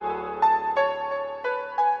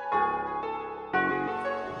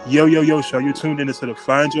Yo, yo, yo, show. You're tuned into the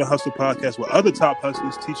Find Your Hustle podcast where other top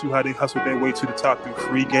hustlers teach you how they hustle their way to the top through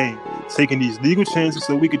free game. Taking these legal chances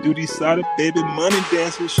so we can do these side of baby money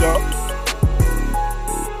dances, y'all.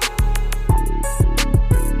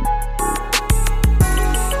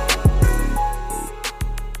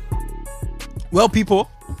 Well,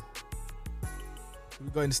 people, we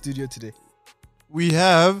got in the studio today. We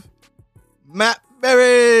have Matt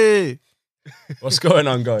Berry. What's going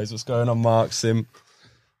on, guys? What's going on, Mark, Sim?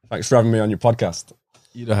 Thanks for having me on your podcast.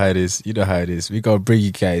 You know how it is. You know how it is. We gotta bring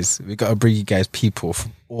you guys people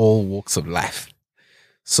from all walks of life.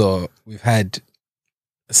 So we've had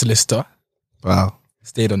a solicitor. Wow.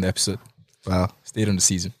 Stayed on the episode. Wow. Stayed on the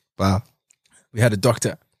season. Wow. We had a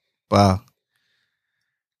doctor. Wow.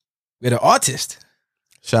 We had an artist.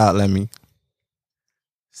 Shout out Lemmy.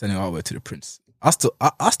 Sending artwork to the prince. I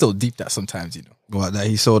still deep that sometimes, you know. What, that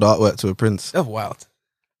he sold artwork to a prince? That's wild.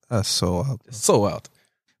 That's so wild. It's so wild.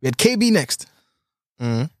 We had KB next.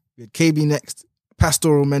 Mm-hmm. We had KB next.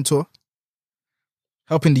 Pastoral mentor.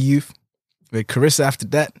 Helping the youth. We had Carissa after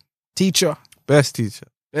that. Teacher. Best teacher.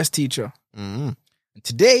 Best teacher. Mm-hmm. And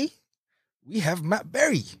today, we have Matt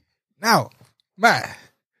Berry. Now, Matt,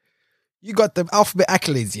 you got the alphabet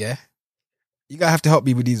accolades, yeah? You gotta have to help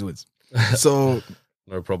me with these words. So,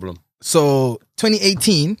 No problem. so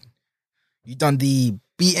 2018, you done the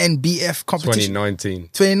BNBF competition. 2019.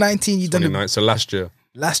 2019, you done the 29. So last year,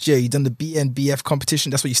 last year. You done the BNBF competition.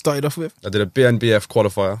 That's what you started off with. I did a BNBF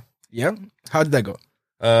qualifier. Yeah. How did that go?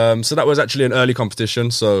 So that was actually an early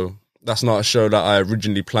competition. So that's not a show that I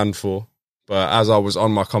originally planned for. But as I was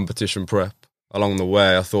on my competition prep along the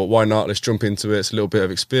way, I thought, why not? Let's jump into it. It's a little bit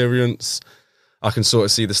of experience. I can sort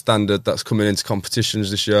of see the standard that's coming into competitions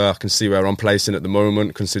this year. I can see where I'm placing at the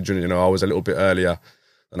moment, considering, you know, I was a little bit earlier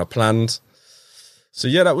than I planned. So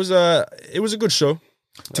yeah, it was a good show.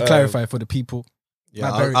 To clarify for the people, Yeah,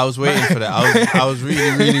 Matt Berry. I was waiting for that. I was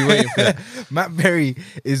really, really waiting for that. Matt Berry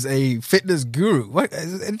is a fitness guru. What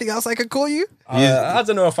is there anything else I could call you? I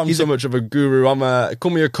don't know if I'm so much of a guru.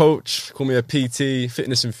 Call me a coach, call me a PT,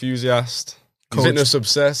 fitness enthusiast, Coach. fitness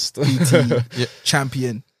obsessed. PT Yeah.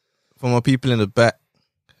 champion. For my people in the back,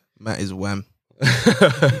 Matt is wham.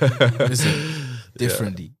 Listen,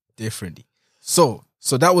 differently. So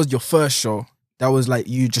that was your first show. That was like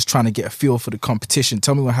you just trying to get a feel for the competition.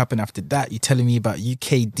 Tell me what happened after that. You're telling me about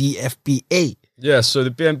UKDFBA. Yeah, so the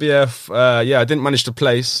BNBF, I didn't manage to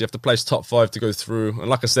place. You have to place top 5 to go through. And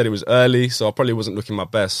like I said, it was early, so I probably wasn't looking my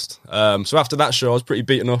best. So after that show, I was pretty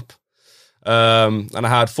beaten up. And I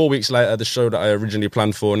had 4 weeks later the show that I originally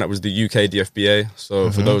planned for, and that was the UKDFBA. So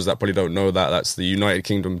for those that probably don't know that, that's the United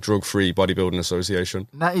Kingdom Drug-Free Bodybuilding Association.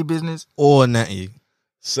 Natty business. Or Natty.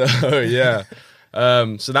 So, yeah.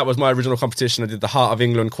 So that was my original competition. I did the Heart of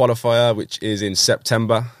England qualifier, which is in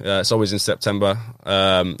September. It's always in September.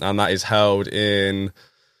 And that is held in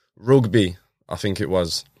Rugby, I think it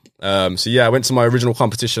was. I went to my original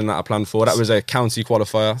competition that I planned for. That was a county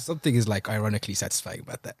qualifier. Something is like ironically satisfying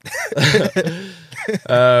about that.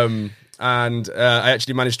 I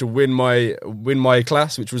actually managed to win my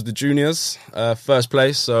class, which was the juniors, first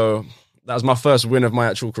place. So that was my first win of my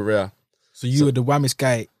actual career. So you were the whammest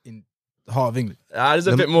guy in the Heart of England. There's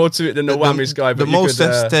a bit more to it than the whammies guy, but the most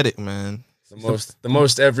aesthetic, man. The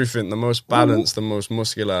most everything, the most balanced, the most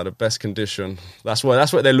muscular, the best condition. That's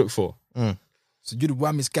what they look for. So you're the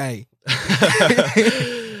whammest guy.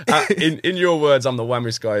 In your words, I'm the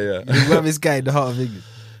whammies guy. Yeah. You're the whammest guy in the Heart of England.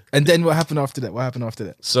 And then what happened after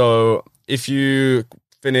that? So if you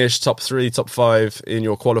finish top 3, top 5 in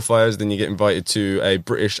your qualifiers, then you get invited to a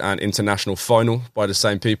British and international final by the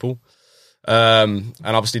same people. And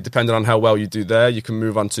obviously, depending on how well you do there, you can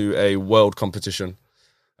move on to a world competition.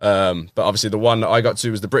 But obviously the one that I got to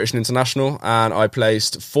was the British and International, and I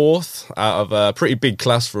placed 4th out of a pretty big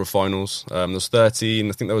class for a finals. There was 13,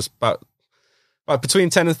 I think there was about between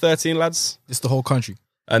 10 and 13 lads. It's the whole country.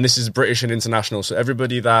 And this is British and International, so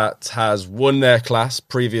everybody that has won their class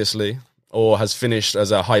previously or has finished as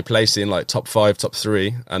a high placing, like top 5, top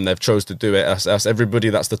 3, and they've chose to do it, as everybody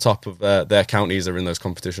that's the top of their counties are in those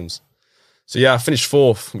competitions. So yeah, I finished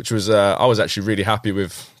 4th, which was, I was actually really happy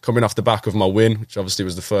with, coming off the back of my win, which obviously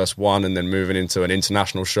was the first one, and then moving into an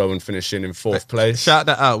international show and finishing in 4th place. Shout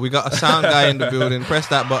that out. We got a sound guy in the building. Press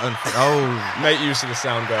that button. Oh. Make use of the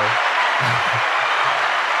sound guy.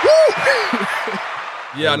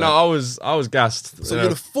 Yeah, no, I was gassed. So you're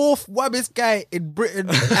the 4th whammest guy in Britain,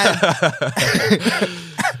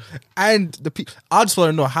 and the people. I just want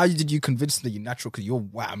to know, how did you convince them that you're natural? Because you're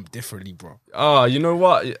wham differently, bro. Oh, you know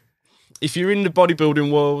what? If you're in the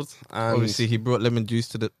bodybuilding world, and Obviously he brought lemon juice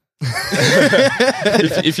to the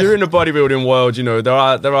if you're in the bodybuilding world, you know there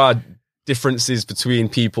are differences between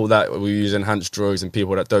people that will use enhanced drugs and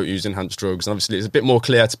people that don't use enhanced drugs. And obviously, it's a bit more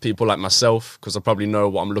clear to people like myself because I probably know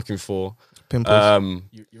what I'm looking for. Pimples.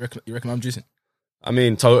 You reckon I'm juicing? I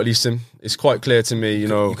mean, totally, Sim. It's quite clear to me, you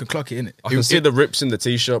know. You can clock it, innit? I can see the rips in the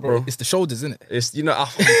t-shirt, bro. It's the shoulders, innit? It's, you know,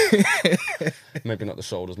 maybe not the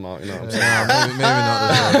shoulders, Mark. You know what I'm saying? Nah, maybe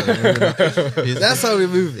not the shoulders. That's how we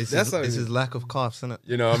move. It's That's how we his move. lack of calves, isn't it?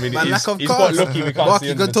 You know, I mean, My lack of he's carbs. quite lucky we can't Mark, see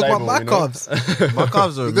you're under going the to talk about table, my you know? carbs. My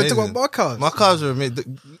calves are You're going amazing. to talk about my carbs. My calves are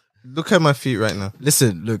amazing. Look at my feet right now.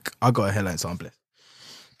 Listen, look, I got a hairline, so I'm blessed.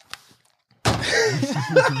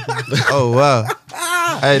 Oh, wow.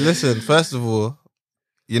 Hey, listen, first of all,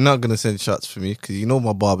 you're not going to send shots for me because you know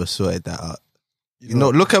my barber sorted that out. You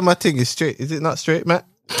know, look at my thing. It's straight. Is it not straight, Matt?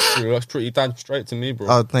 That's pretty damn straight to me, bro.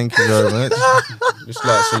 Oh, thank you very much. Just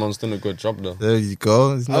like someone's done a good job, though. There you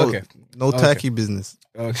go. It's no, Okay. no turkey business.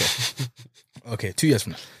 Okay. Okay, 2 years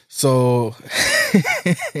from now. So,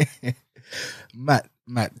 Matt,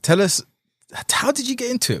 tell us, how did you get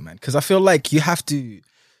into it, man? Because I feel like you have to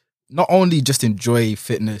not only just enjoy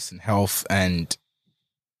fitness and health and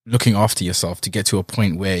looking after yourself to get to a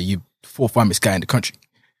point where you fourth finest guy in the country.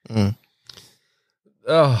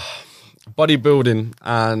 Bodybuilding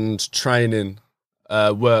and training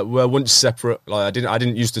were once separate. Like I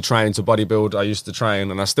didn't used to train to bodybuild. I used to train,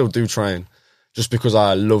 and I still do train, just because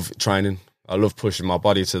I love training. I love pushing my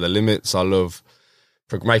body to the limits. I love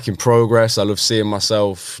making progress. I love seeing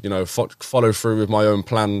myself, you know, follow through with my own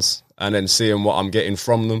plans, and then seeing what I'm getting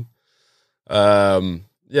from them.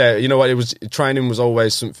 Yeah, you know what? Training was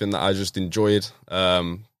always something that I just enjoyed.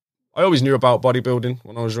 I always knew about bodybuilding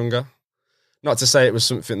when I was younger. Not to say it was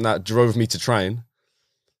something that drove me to train.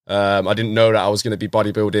 I didn't know that I was going to be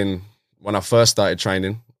bodybuilding when I first started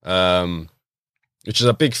training, which is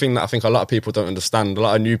a big thing that I think a lot of people don't understand. A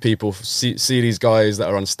lot of new people see these guys that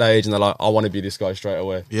are on stage and they're like, I want to be this guy straight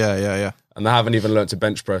away. Yeah. And they haven't even learned to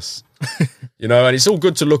bench press. You know, and it's all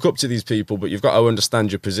good to look up to these people, but you've got to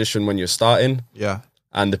understand your position when you're starting. Yeah.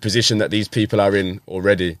 And the position that these people are in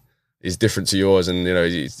already is different to yours. And, you know,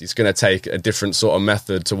 it's going to take a different sort of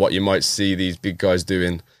method to what you might see these big guys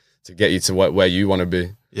doing to get you to where you want to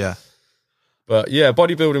be. Yeah. But yeah,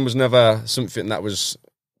 bodybuilding was never something that was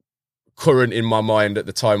current in my mind at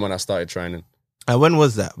the time when I started training. And when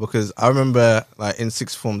was that? Because I remember, like, in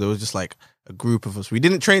sixth form, there was just like a group of us. We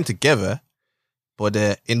didn't train together, but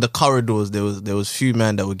in the corridors, there was few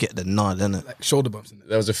men that would get the nod, innit? Like shoulder bumps.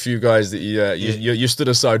 There was a few guys that you stood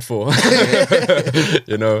aside for,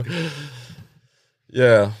 you know.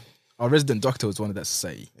 Yeah, Our resident doctor was one of that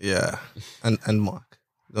society. Yeah. And Mark.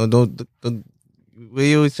 Don't where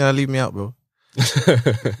you always trying to leave me out, bro?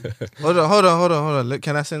 Hold on. Look,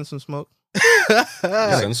 can I send some smoke?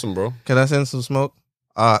 send some, bro. Can I send some smoke?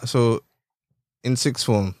 So in sixth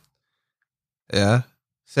form, yeah,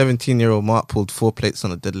 17-year-old Mark pulled 4 plates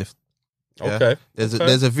on a deadlift. Yeah? Okay.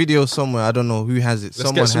 There's a video somewhere. I don't know who has it. Let's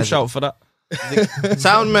Someone get some has shout for that. it.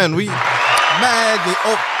 Sound man, we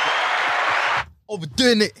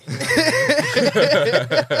Overdoing it.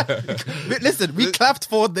 Listen, we clapped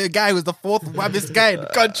for the guy who was the fourth wabbest guy in the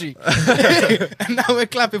country. And now we're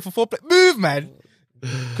clapping for 4 plates. Move, man.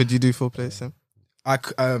 Could you do 4 plates, Sam?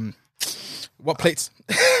 What plates?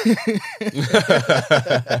 Dinner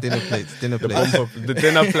plates. The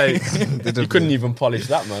dinner plate. You couldn't even polish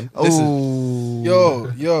that, man.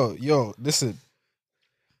 Oh, Yo, listen.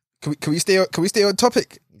 Can we stay on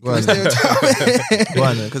topic? Go on,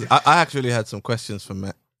 because I actually had some questions for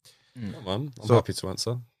Matt. Come on, I'm happy to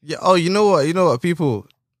answer. Yeah. Oh, you know what, people.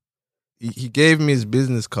 He gave me his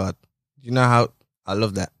business card. You know how I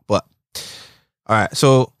love that. But all right,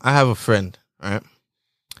 so I have a friend, right,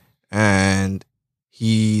 and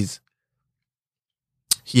he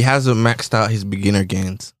hasn't maxed out his beginner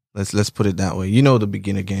gains. Let's put it that way. You know the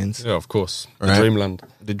beginner gains. Yeah, of course. Right? The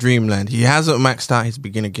The dreamland. He hasn't maxed out his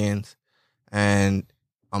beginner gains, and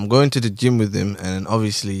I'm going to the gym with him. And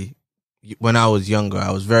obviously, when I was younger,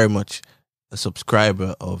 I was very much a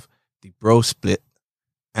subscriber of the bro split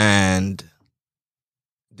and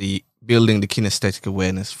the building the kinesthetic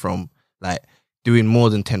awareness from like doing more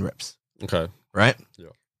than 10 reps. Okay. Right?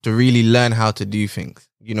 Yeah. To really learn how to do things.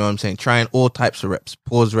 You know what I'm saying? Trying all types of reps,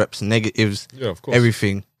 pause reps, negatives, Yeah, of course.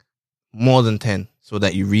 everything, more than 10, so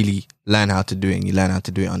that you really learn how to do it and you learn how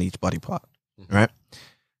to do it on each body part. Mm-hmm. Right?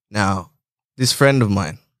 Now, this friend of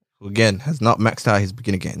mine, who again has not maxed out his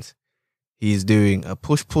beginner gains, he's doing a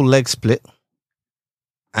push-pull leg split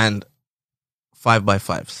and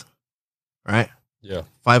 5x5s. Right? Yeah.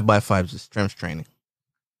 5x5s is strength training.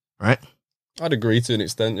 Right? I'd agree to an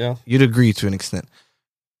extent, yeah. You'd agree to an extent.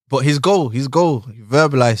 But his goal, he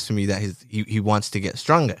verbalized to me that he wants to get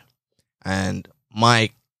stronger. And my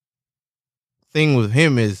thing with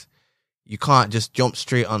him is you can't just jump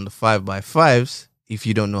straight on the 5x5s if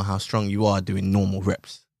you don't know how strong you are doing normal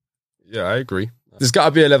reps. Yeah, I agree. There's got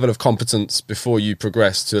to be a level of competence before you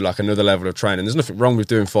progress to like another level of training. There's nothing wrong with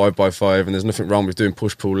doing 5x5 and there's nothing wrong with doing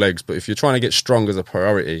push-pull legs. But if you're trying to get strong as a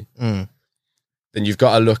priority, then you've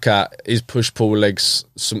got to look at, is push-pull legs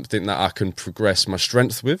something that I can progress my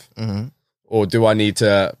strength with? Or do I need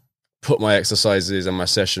to put my exercises and my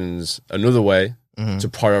sessions another way to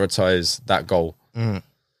prioritize that goal?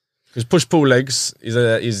 Because push-pull legs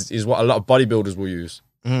is what a lot of bodybuilders will use.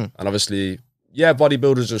 And obviously, yeah,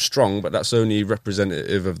 bodybuilders are strong, but that's only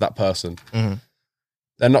representative of that person.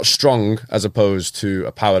 They're not strong as opposed to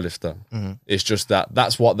a powerlifter. It's just that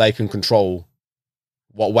that's what they can control,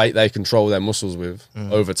 what weight they control their muscles with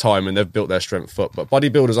over time, and they've built their strength up. But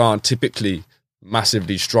bodybuilders aren't typically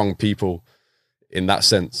massively strong people in that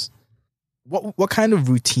sense. What kind of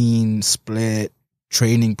routine, split,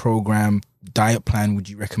 training program, diet plan would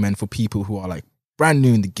you recommend for people who are like brand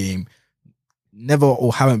new in the game, never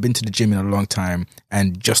or haven't been to the gym in a long time,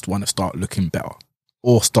 and just want to start looking better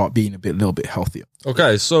or start being a little bit healthier?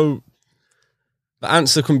 Okay, so the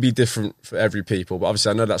answer can be different for every people, but obviously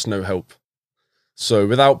I know that's no help. So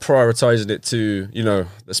without prioritizing it to, you know,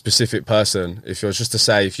 the specific person, if it was just to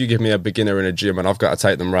say, if you give me a beginner in a gym and I've got to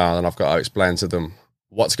take them around and I've got to explain to them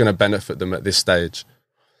what's going to benefit them at this stage,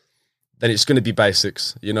 then it's going to be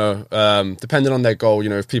basics, you know, depending on their goal. You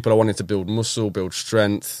know, if people are wanting to build muscle, build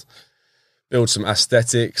strength, build some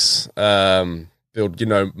aesthetics, build, you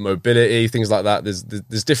know, mobility, things like that.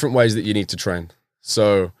 There's different ways that you need to train.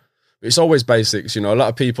 So it's always basics. You know, a lot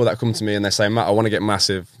of people that come to me and they say, Matt, I want to get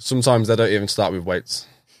massive. Sometimes they don't even start with weights.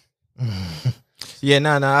 Yeah,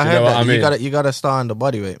 no, I heard that. I mean? You gotta start on the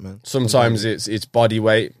body weight, man. Sometimes it's body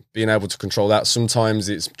weight, being able to control that. Sometimes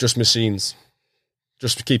it's just machines,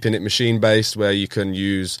 just keeping it machine based, where you can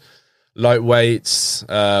use light weights.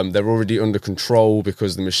 They're already under control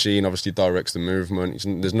because the machine obviously directs the movement.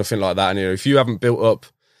 There's nothing like that. And you know, if you haven't built up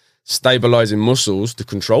stabilizing muscles to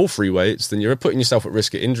control free weights, then you're putting yourself at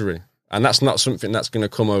risk of injury. And that's not something that's going to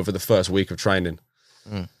come over the first week of training.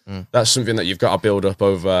 That's something that you've got to build up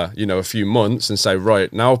over, you know, a few months and say,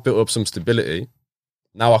 right, now I've built up some stability.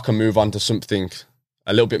 Now I can move on to something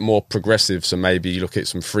a little bit more progressive. So maybe you look at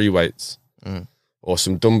some free weights or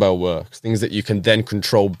some dumbbell work, things that you can then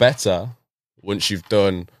control better once you've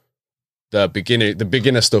done the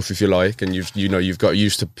beginner stuff, if you like, and you've got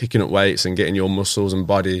used to picking up weights and getting your muscles and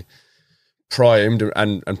body primed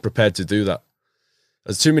and prepared to do that.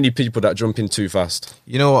 There's too many people that jump in too fast.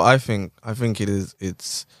 You know what I think? I think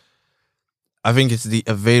it's the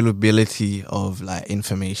availability of like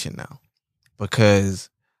information now, because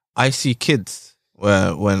I see kids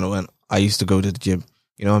when I used to go to the gym,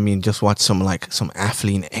 you know what I mean, just watch some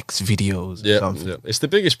Athlete X videos or something. Yeah. It's the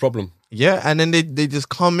biggest problem. Yeah, and then they just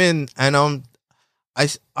come in and all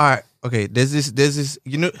right, okay, there's this,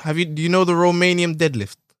 you know, do you know the Romanian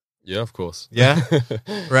deadlift? Yeah, of course. Yeah,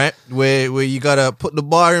 right. Where you gotta put the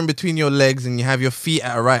bar in between your legs and you have your feet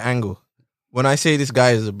at a right angle. When I say this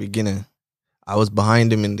guy is a beginner, I was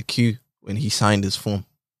behind him in the queue when he signed his form.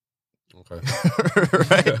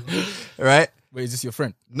 Okay. Right. Wait, is this your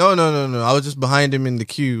friend? No. I was just behind him in the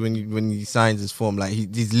queue when he signs his form. Like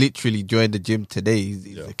he's literally joined the gym today.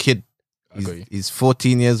 He's a kid. He's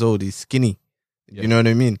 14 years old. He's skinny. Yeah. You know what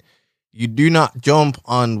I mean? You do not jump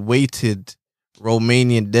on weighted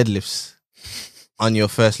Romanian deadlifts on your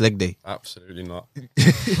first leg day. Absolutely not.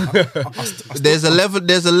 There's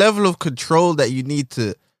a level of control that you need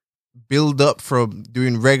to build up from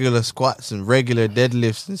doing regular squats and regular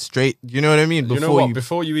deadlifts and straight. You know what I mean?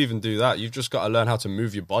 Before you even do that, you've just got to learn how to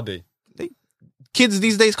move your body. Kids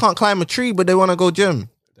these days can't climb a tree, but they want to go gym.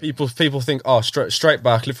 People think, oh, straight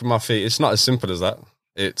back, lift with my feet. It's not as simple as that.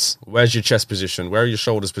 It's where's your chest position? Where are your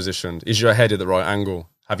shoulders positioned? Is your head at the right angle?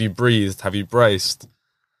 Have you breathed? Have you braced?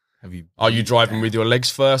 Are you driving with your legs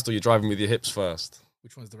first, or are you driving with your hips first?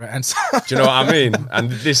 Which one's the right answer? Do you know what I mean? And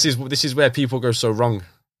this is where people go so wrong.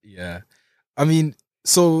 Yeah, I mean,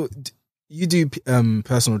 so you do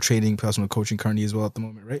personal training, personal coaching currently as well at the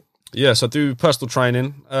moment, right? Yes, I do personal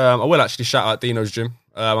training. I will actually shout out Dino's gym.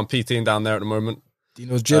 I'm PTing down there at the moment.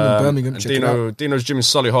 Dino's gym in Birmingham. Check it out. Dino's gym in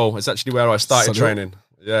Solihull. It's actually where I started training.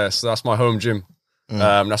 Yeah, so that's my home gym.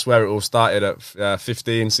 That's where it all started at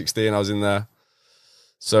 15, 16. I was in there.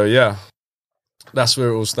 So yeah, that's where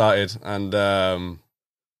it all started. And I'm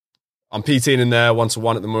PTing in there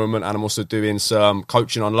 1-to-1 at the moment, and I'm also doing some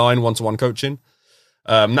coaching online, 1-to-1 coaching.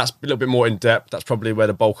 That's a little bit more in depth. That's probably where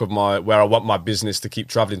the bulk of where I want my business to keep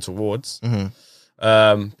traveling towards.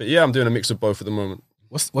 But yeah, I'm doing a mix of both at the moment.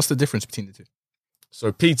 What's the difference between the two?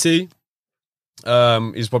 So PT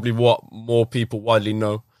is probably what more people widely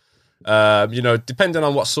know. Depending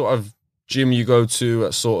on what sort of gym you go to,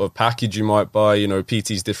 what sort of package you might buy,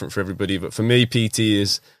 PT is different for everybody. But for me, PT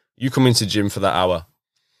is you come into gym for that hour.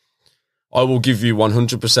 I will give you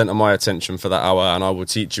 100% of my attention for that hour, and I will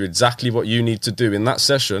teach you exactly what you need to do in that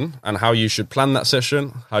session and how you should plan that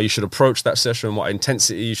session, how you should approach that session, what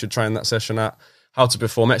intensity you should train that session at, how to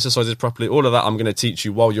perform exercises properly. All of that I'm going to teach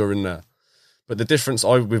you while you're in there. But the difference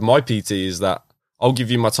with my PT is that I'll give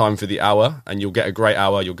you my time for the hour, and you'll get a great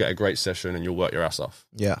hour, you'll get a great session, and you'll work your ass off.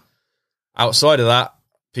 Yeah. Outside of that,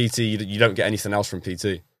 PT, you don't get anything else from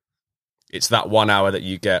PT. It's that 1 hour that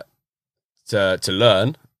you get to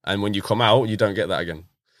learn, and when you come out, you don't get that again.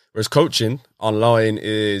 Whereas coaching online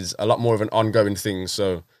is a lot more of an ongoing thing.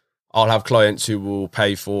 So I'll have clients who will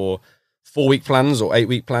pay for 4-week plans or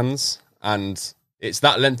 8-week plans, and it's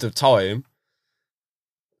that length of time.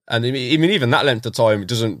 And even that length of time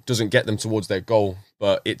doesn't get them towards their goal,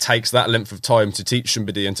 but it takes that length of time to teach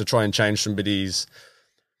somebody and to try and change somebody's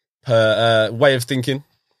way of thinking,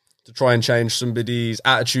 to try and change somebody's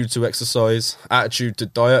attitude to exercise, attitude to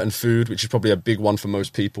diet and food, which is probably a big one for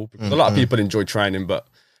most people. Because a lot of people enjoy training, but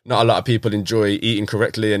not a lot of people enjoy eating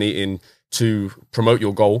correctly and eating to promote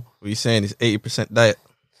your goal. What you're saying is 80% diet.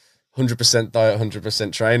 100% diet,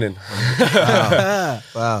 100% training.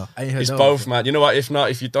 Wow. It's both, man. You know what?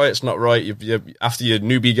 If your diet's not right, you after your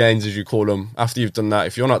newbie gains, as you call them, after you've done that,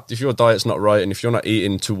 if your diet's not right, and if you're not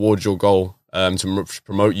eating towards your goal, to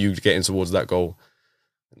promote you getting towards that goal,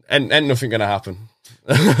 and nothing gonna happen.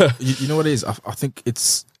 You know what it is? I think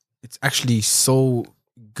it's actually so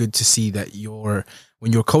good to see that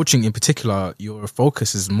when you're coaching in particular, your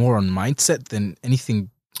focus is more on mindset than anything.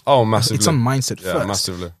 Oh, massively. It's on mindset first. Yeah,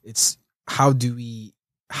 massively. It's how do we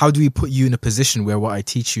put you in a position where what I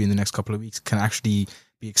teach you in the next couple of weeks can actually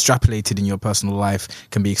be extrapolated in your personal life,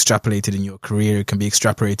 can be extrapolated in your career, can be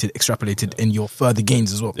extrapolated in your further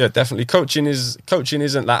gains as well. Yeah, definitely. Coaching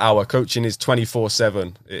isn't that hour. Coaching is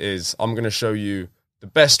 24/7. It is. I'm going to show you the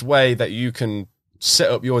best way that you can set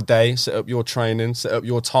up your day, set up your training, set up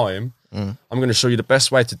your time. I'm going to show you the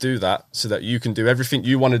best way to do that so that you can do everything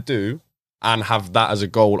you want to do and have that as a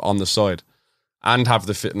goal on the side, and have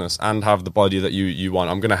the fitness and have the body that you want.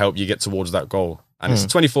 I'm going to help you get towards that goal. And it's a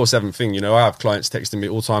 24/7 thing. I have clients texting me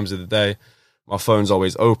all times of the day. My phone's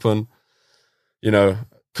always open.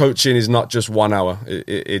 Coaching is not just 1 hour.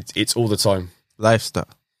 It's all the time.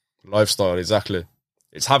 Lifestyle, exactly.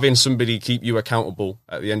 It's having somebody keep you accountable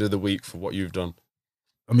at the end of the week for what you've done.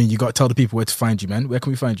 I mean, you got to tell the people where to find you, man. Where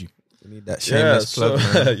can we find you? We need that shameless plug,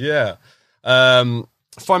 man. Yeah.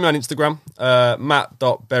 Find me on Instagram.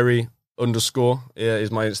 Matt.berry_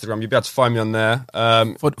 is my Instagram. You'll be able to find me on there.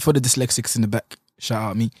 For the dyslexics in the back, shout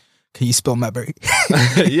out me. Can you spell Matt Berry?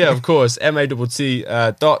 Yeah, of course. MATT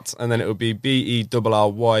dot, and then it would be BERRY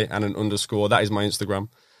and an underscore. That is my Instagram.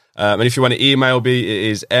 And if you want to email me,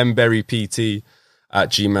 it is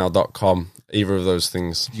mberrypt@gmail.com. Either of those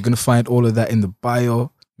things. You're going to find all of that in the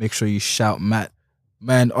bio. Make sure you shout Matt.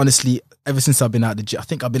 Man, honestly, ever since I've been out the gym, I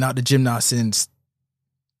think I've been out the gym now since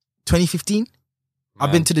 2015.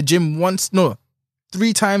 I've been to the gym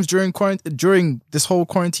 3 times during this whole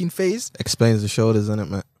quarantine phase. Explains the shoulders, isn't it,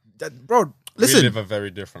 man? Bro, listen. We live a very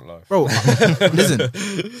different life. Bro, listen.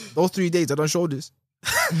 Those 3 days, I done shoulders.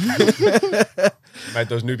 Made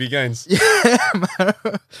those newbie gains. Yeah, man.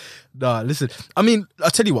 Nah, listen. I mean, I'll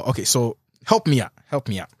tell you what. Okay, so help me out.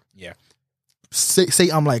 Yeah. Say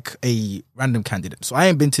I'm like a random candidate. So I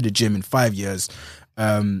ain't been to the gym in 5 years.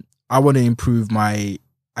 I want to improve my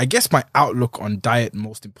outlook on diet,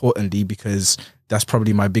 most importantly, because that's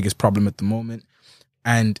probably my biggest problem at the moment.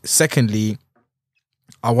 And secondly,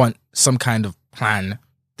 I want some kind of plan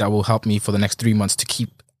that will help me for the next 3 months to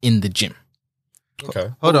keep in the gym.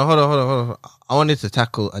 Okay. Hold on. I wanted to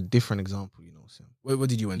tackle a different example, Sam. What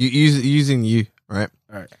did you want? Using you, right?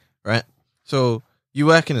 All right. Right? So you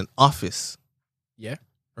work in an office. Yeah.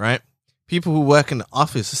 Right? People who work in the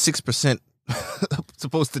office are 6%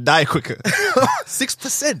 supposed to die quicker.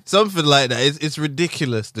 6%. Something like that. It's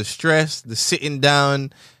ridiculous. The stress, the sitting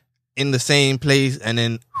down in the same place and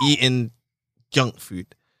then eating junk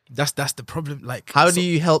food. That's the problem. Like, how do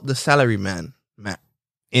you help the salary man, Matt,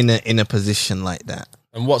 in a position like that?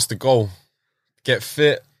 And what's the goal? Get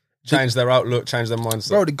fit, change their outlook, change their mindset.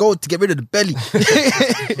 Bro, the goal is to get rid of the belly.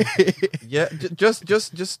 Yeah,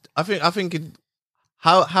 just. I think.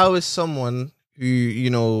 How is someone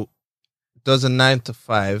who does a 9 to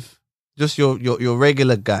 5, just your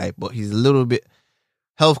regular guy, but he's a little bit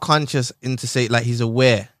health conscious, into say like he's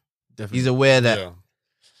aware. Definitely. He's aware that okay,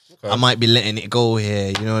 I might be letting it go here.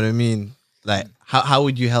 You know what I mean? Like how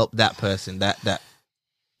would you help that person? That.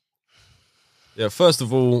 Yeah, first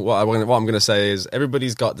of all, what I'm going to say is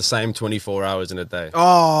everybody's got the same 24 hours in a day.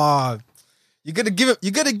 Oh, you're gonna give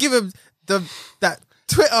him that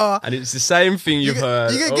Twitter. And it's the same thing you've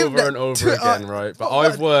heard over and over again, right? But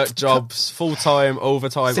I've worked jobs full-time,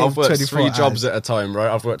 overtime. I've worked 3 jobs at a time, right?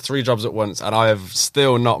 I've worked 3 jobs at once, and I have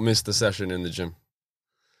still not missed a session in the gym.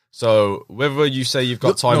 So whether you say you've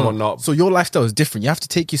got time or not. So your lifestyle is different. You have to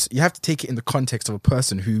take it in the context of a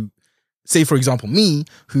person who, say for example, me,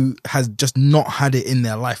 who has just not had it in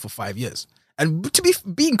their life for 5 years. And to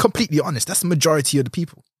being completely honest, that's the majority of the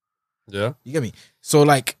people. Yeah. You get me? So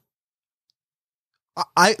like,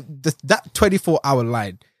 that 24-hour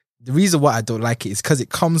line, the reason why I don't like it is because it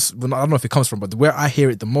comes, well, I don't know if it comes from, but where I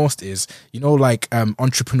hear it the most is, like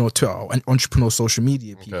entrepreneur Twitter and entrepreneur social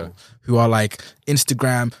media people who are like,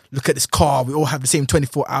 Instagram, look at this car, we all have the same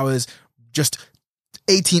 24 hours, just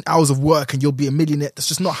 18 hours of work and you'll be a millionaire. That's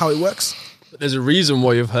just not how it works. But there's a reason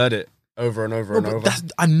why you've heard it over and over and over.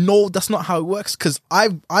 I know that's not how it works because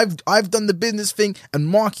I've done the business thing and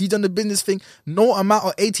Mark, you've done the business thing. No amount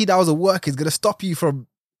of 18 hours of work is going to stop you from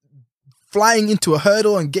flying into a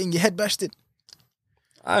hurdle and getting your head bashed in.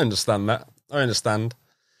 I understand that. I understand.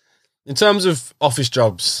 In terms of office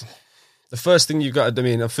jobs, the first thing you've got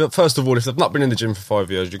to, first of all, if they've not been in the gym for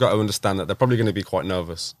 5 years, you've got to understand that they're probably going to be quite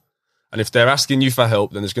nervous. And if they're asking you for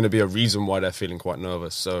help, then there's going to be a reason why they're feeling quite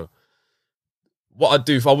nervous. So what I'd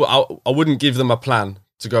do, I wouldn't give them a plan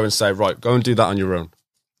to go and say, right, go and do that on your own.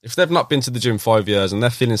 If they've not been to the gym 5 years and they're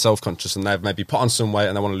feeling self-conscious and they've maybe put on some weight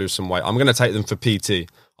and they want to lose some weight, I'm going to take them for PT.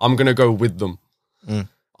 I'm going to go with them.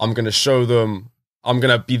 I'm going to show them, I'm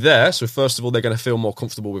going to be there. So first of all, they're going to feel more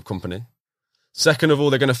comfortable with company. Second of all,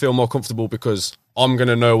 they're going to feel more comfortable because I'm going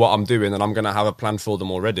to know what I'm doing and I'm going to have a plan for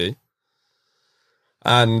them already.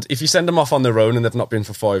 And if you send them off on their own and they've not been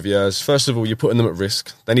for 5 years, first of all, you're putting them at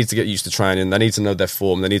risk. They need to get used to training. They need to know their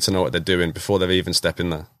form. They need to know what they're doing before they even step in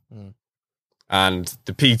there. And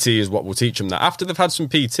the PT is what will teach them that. After they've had some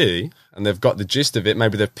PT and they've got the gist of it,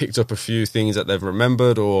 maybe they've picked up a few things that they've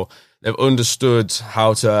remembered or they've understood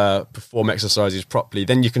how to perform exercises properly,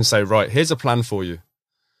 then you can say, right, here's a plan for you.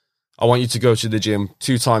 I want you to go to the gym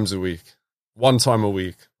 2 times a week, 1 time a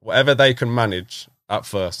week, whatever they can manage at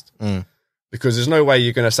first. Because there's no way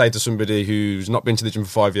you're going to say to somebody who's not been to the gym for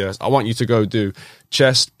 5 years, I want you to go do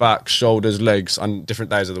chest, back, shoulders, legs on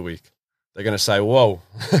different days of the week. They're going to say, whoa,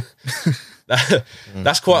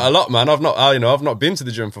 that's quite a lot, man. I've not been to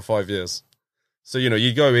the gym for 5 years. So,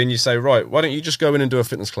 you go in, you say, right, why don't you just go in and do a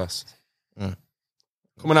fitness class? Come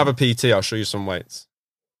and have a PT. I'll show you some weights.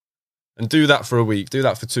 And do that for a week. Do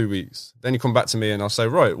that for 2 weeks. Then you come back to me and I'll say,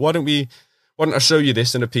 right, why don't I show you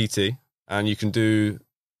this in a PT and you can do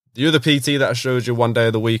the other PT that I showed you 1 day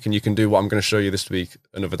of the week and you can do what I'm going to show you this week,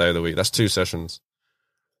 another day of the week. That's 2 sessions.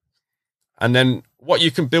 And then what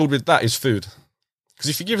you can build with that is food. Because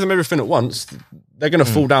if you give them everything at once, they're going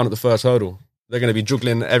to fall down at the first hurdle. They're going to be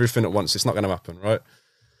juggling everything at once. It's not going to happen, right?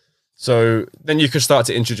 So then you could start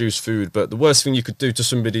to introduce food. But the worst thing you could do to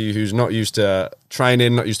somebody who's not used to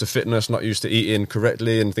training, not used to fitness, not used to eating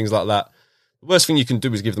correctly and things like that, the worst thing you can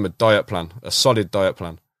do is give them a diet plan, a solid diet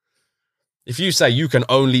plan. If you say you can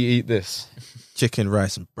only eat this, chicken,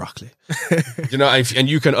 rice, and broccoli, and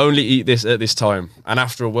you can only eat this at this time, and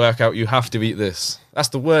after a workout you have to eat this. That's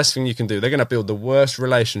the worst thing you can do. They're going to build the worst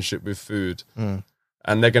relationship with food, and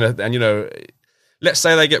they're going to. And let's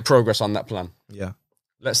say they get progress on that plan. Yeah.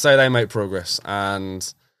 Let's say they make progress,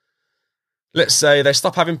 and let's say they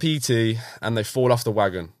stop having PT and they fall off the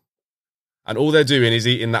wagon, and all they're doing is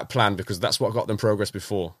eating that plan because that's what got them progress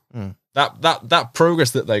before. That progress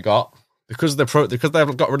that they got. Because they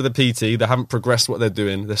haven't got rid of the PT, they haven't progressed what they're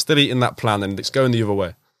doing, they're still eating that plan and it's going the other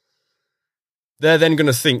way. They're then going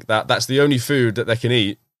to think that that's the only food that they can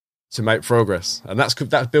eat to make progress. And that's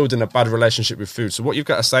building a bad relationship with food. So what you've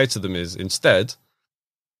got to say to them is, instead,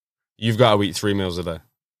 you've got to eat 3 meals a day.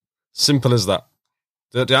 Simple as that.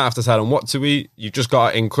 You don't have to tell them what to eat. You've just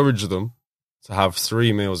got to encourage them to have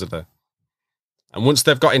 3 meals a day. And once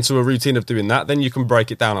they've got into a routine of doing that, then you can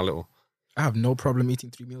break it down a little. I have no problem eating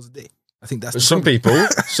 3 meals a day. I think that's some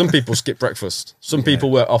people skip breakfast. Some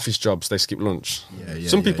people work office jobs, they skip lunch.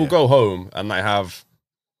 Some people go home and they have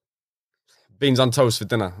beans on toast for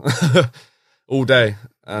dinner all day.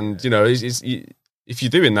 And if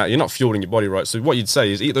you're doing that, you're not fueling your body right. So what you'd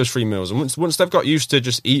say is eat those 3 meals. And once they've got used to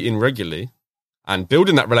just eating regularly and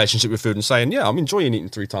building that relationship with food and saying, yeah, I'm enjoying eating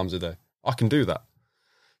 3 times a day, I can do that.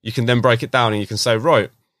 You can then break it down and you can say,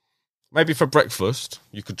 right, maybe for breakfast,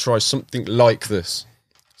 you could try something like this.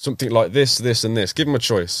 Something like this, this, and this. Give them a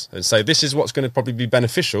choice and say, this is what's going to probably be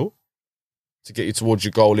beneficial to get you towards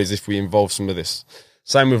your goal is if we involve some of this.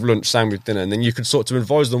 Same with lunch, same with dinner. And then you could sort of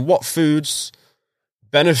advise them what foods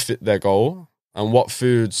benefit their goal and what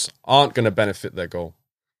foods aren't going to benefit their goal.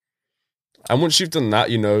 And once you've done that,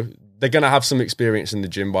 you know, they're going to have some experience in the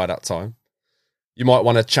gym by that time. You might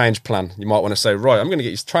want to change plan. You might want to say, right, I'm going to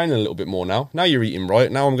get you training a little bit more now. Now you're eating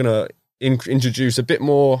right. Now I'm going to introduce a bit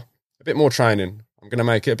more training. I'm going to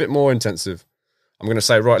make it a bit more intensive. I'm going to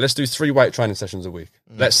say, right, let's do 3 weight training sessions a week.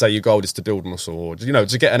 Let's say your goal is to build muscle, or, you know,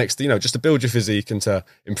 to get an extra, you know, just to build your physique and to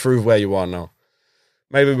improve where you are now.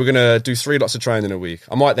 Maybe we're going to do 3 lots of training a week.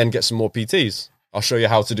 I might then get some more PTs. I'll show you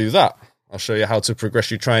how to do that. I'll show you how to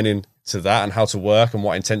progress your training to that and how to work and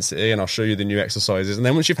what intensity, and I'll show you the new exercises. And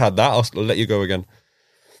then once you've had that, I'll let you go again.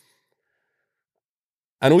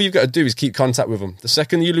 And all you've got to do is keep contact with them. The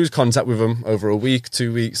second you lose contact with them over a week,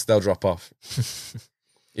 2 weeks, they'll drop off.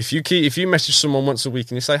 If you message someone once a week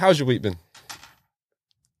and you say, how's your week been?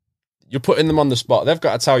 You're putting them on the spot. They've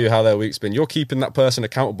got to tell you how their week's been. You're keeping that person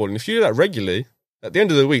accountable. And if you do that regularly, at the end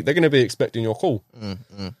of the week, they're going to be expecting your call.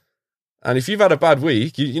 Mm-hmm. And if you've had a bad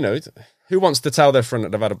week, you know, who wants to tell their friend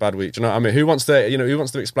that they've had a bad week? Do you know what I mean? Who wants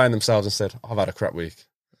to explain themselves and said, I've had a crap week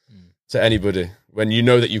to anybody when you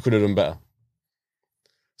know that you could have done better?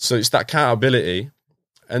 So it's that accountability.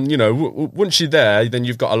 And, you know, once you're there, then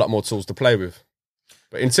you've got a lot more tools to play with.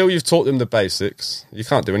 But until you've taught them the basics, you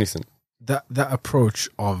can't do anything. That approach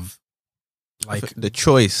of, like, the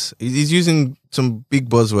choice. He's using some big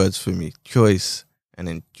buzzwords for me. Choice and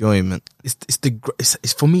enjoyment.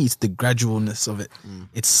 It's for me, it's the gradualness of it.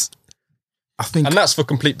 And that's for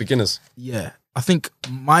complete beginners. Yeah. I think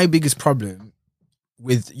my biggest problem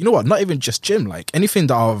with, you know what, not even just gym, like anything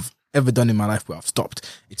that I've ever done in my life where I've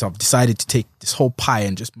stopped, it's I've decided to take this whole pie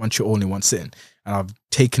and just munch it all in one sitting. And I've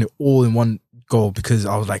taken it all in one go because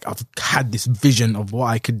I was like, I've had this vision of what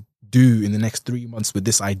I could do in the next 3 months with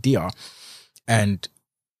this idea. And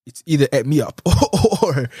it's either ate me up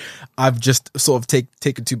or I've just sort of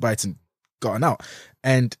taken 2 bites and gotten out.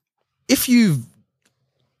 And if you've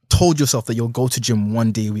told yourself that you'll go to gym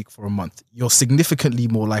 1 day a week for a month, you're significantly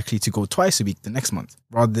more likely to go twice a week the next month,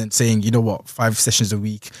 rather than saying, you know what, 5 sessions a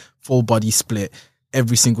week, full body split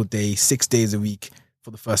every single day, 6 days a week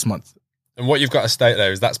for the first month. And what you've got to state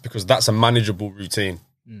there is that's because that's a manageable routine.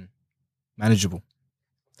 Manageable.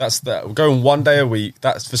 That's that. Going 1 day a week,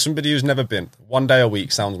 that's for somebody who's never been. 1 day a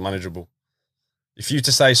week sounds manageable. If you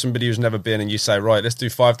to say somebody who's never been and you say, right, let's do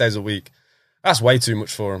 5 days a week, that's way too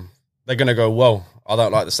much for them. They're going to go, well, I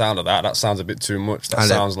don't like the sound of that. That sounds a bit too much. That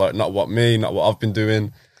sounds like not what I've been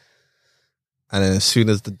doing. And then as soon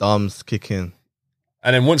as the DOMs kick in.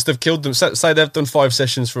 And then once they've killed them, say they've done 5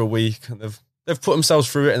 sessions for a week, and they've put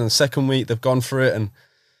themselves through it, and the second week they've gone through it, and,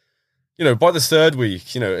 you know, by the 3rd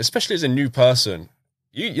week, you know, especially as a new person,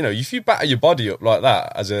 you know, if you batter your body up like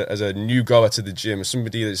that as a new goer to the gym, as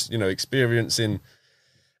somebody that's, you know, experiencing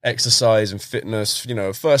exercise and fitness, you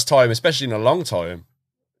know, first time, especially in a long time,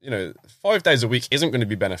 you know, 5 days a week isn't going to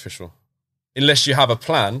be beneficial unless you have a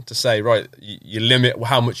plan to say, right, you limit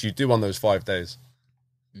how much you do on those 5 days.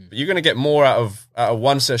 But you're going to get more out of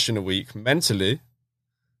 1 session a week mentally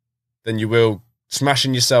than you will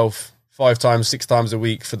smashing yourself 5 times, 6 times a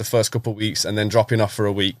week for the first couple of weeks and then dropping off for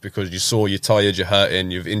a week because you're tired, you're hurting,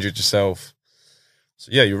 you've injured yourself. So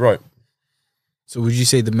yeah, you're right. So would you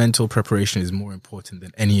say the mental preparation is more important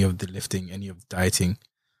than any of the lifting, any of the dieting?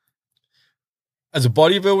 As a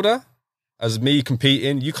bodybuilder, as me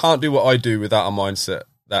competing, you can't do what I do without a mindset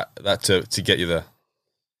that to get you there.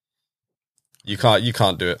 You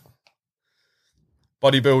can't do it.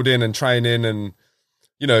 Bodybuilding and training and,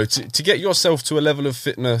 you know, to get yourself to a level of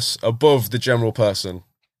fitness above the general person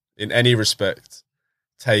in any respect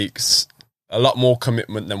takes a lot more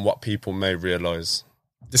commitment than what people may realize.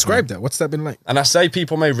 Describe that. What's that been like? And I say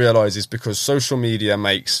people may realize is because social media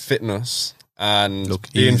makes fitness and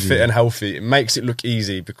being fit and healthy, it makes it look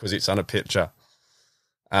easy because it's on a picture.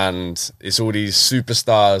 And it's all these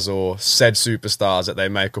superstars or said superstars that they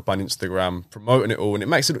make up on Instagram promoting it all, and it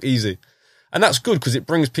makes it look easy. And that's good because it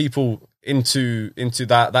brings people into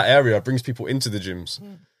that area, it brings people into the gyms.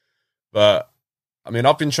 But, I mean,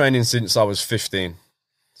 I've been training since I was 15.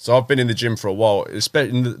 So I've been in the gym for a while,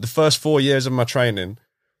 especially in the first 4 years of my training.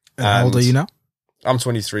 And how old are you now? I'm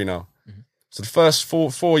 23 now. So the first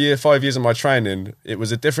 5 years of my training, it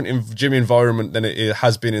was a different gym environment than it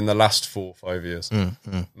has been in the last 4 or 5 years.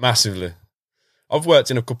 Massively. I've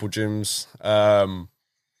worked in a couple gyms.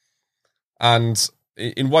 And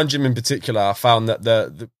in one gym in particular, I found that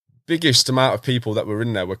the biggest amount of people that were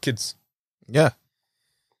in there were kids. Yeah.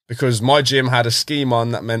 Because my gym had a scheme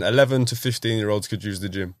on that meant 11 to 15-year-olds could use the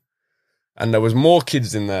gym. And there was more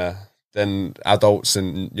kids in there than adults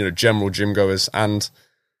and, you know, general gym goers. And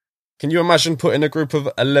can you imagine putting a group of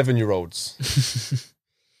 11-year-olds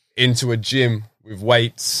into a gym with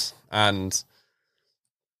weights and,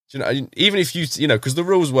 you know, even if you know, because the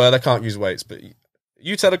rules were they can't use weights, but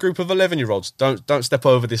you tell a group of 11-year-olds, don't step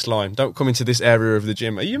over this line, don't come into this area of the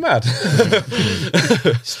gym. Are you mad?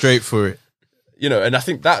 Straight for it. You know, and I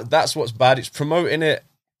think that's what's bad. It's promoting it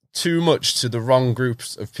too much to the wrong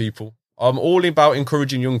groups of people. I'm all about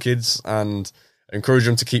encouraging young kids and encourage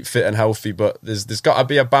them to keep fit and healthy, but there's got to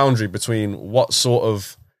be a boundary between what sort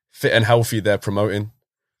of fit and healthy they're promoting.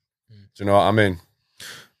 Do you know what I mean?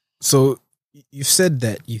 So you said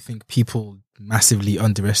that you think people massively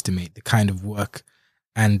underestimate the kind of work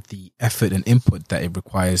and the effort and input that it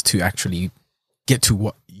requires to actually get to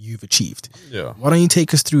what you've achieved. Yeah. Why don't you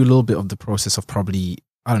take us through a little bit of the process of probably,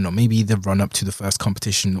 I don't know, maybe the run up to the first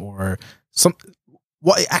competition or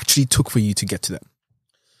what it actually took for you to get to that?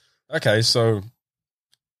 Okay, so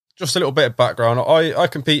just a little bit of background. I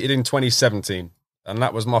competed in 2017, and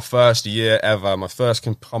that was my first year ever, my first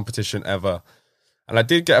competition ever. And I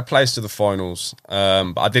did get a place to the finals,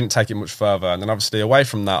 but I didn't take it much further. And then obviously away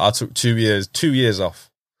from that, I took 2 years off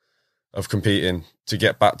of competing to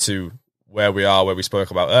get back to where we are, where we spoke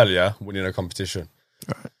about earlier, winning a competition.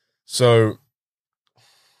 Right. So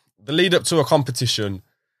the lead up to a competition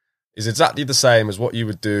is exactly the same as what you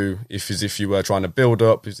would do if you were trying to build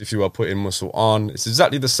up, as if you were putting muscle on. It's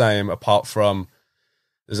exactly the same, apart from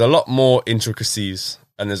there's a lot more intricacies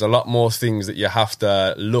and there's a lot more things that you have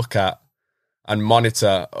to look at and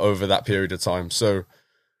monitor over that period of time. So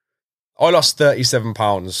I lost 37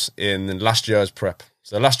 pounds in last year's prep.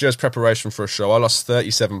 So last year's preparation for a show, I lost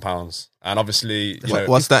 37 pounds. And obviously, you know,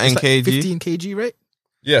 What's that in kg? 15 kg, right?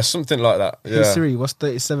 yeah, something like that. Hey Yeah. Siri, what's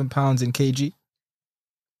 37 pounds in kg?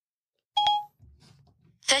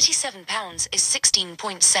 37 pounds is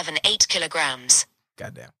 16.78 kilograms.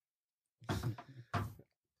 Goddamn. And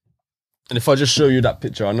if I just show you that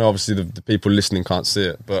picture, I know obviously the people listening can't see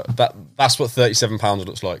it, but that's what 37 pounds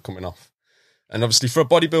looks like coming off. And obviously for a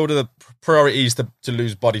bodybuilder, the priority is to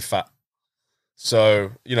lose body fat.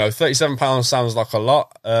 So, you know, 37 pounds sounds like a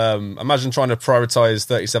lot. Imagine trying to prioritize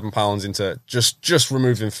 37 pounds into just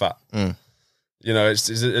removing fat. Mm. You know,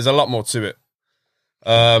 there's a lot more to it.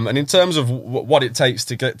 And in terms of what it takes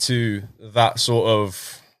to get to that sort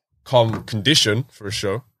of condition for a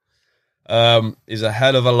show, is a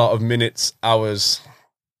hell of a lot of minutes, hours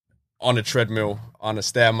on a treadmill, on a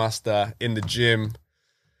Stairmaster, in the gym.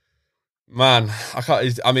 Man,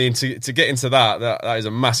 to get into that is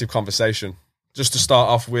a massive conversation. Just to start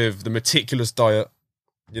off with the meticulous diet,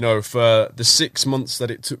 you know, for the 6 months that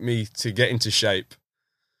it took me to get into shape,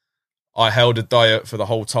 I held a diet for the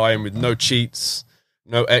whole time with no cheats,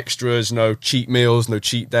 no extras, no cheat meals, no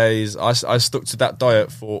cheat days. I stuck to that diet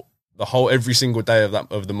for every single day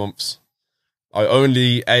of the months. I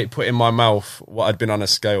only put in my mouth what had been on a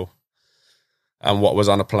scale and what was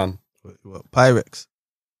on a plan. What, Pyrex?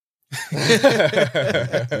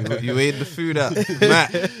 you ate the food up.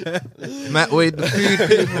 Matt weighed the food,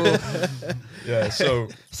 people. Yeah, so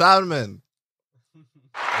Salmon.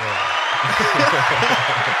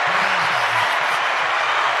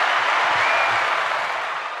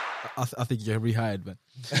 I think you're rehired, man.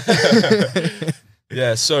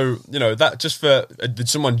 yeah, so, you know, that just for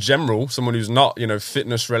someone who's not, you know,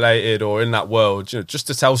 fitness related or in that world, you know, just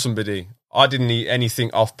to tell somebody I didn't eat anything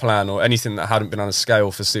off plan or anything that hadn't been on a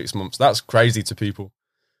scale for 6 months. That's crazy to people.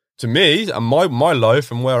 To me and my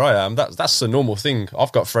life and where I am, that's a normal thing.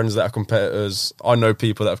 I've got friends that are competitors. I know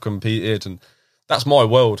people that have competed, and that's my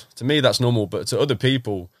world. To me, that's normal. But to other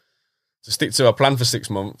people, to stick to a plan for 6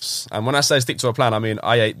 months, and when I say stick to a plan, I mean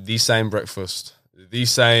I ate the same breakfast, the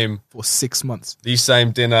same For 6 months. the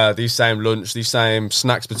same dinner, the same lunch, the same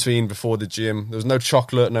snacks before the gym. There was no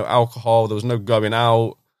chocolate, no alcohol. There was no going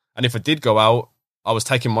out. And if I did go out, I was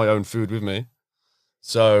taking my own food with me.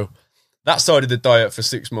 So that side of the diet for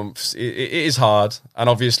 6 months, it is hard. And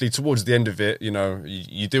obviously towards the end of it, you know,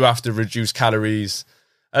 you do have to reduce calories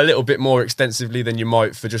a little bit more extensively than you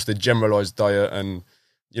might for just a generalized diet. And,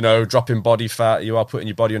 you know, dropping body fat, you are putting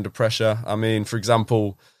your body under pressure. I mean, for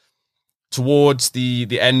example, towards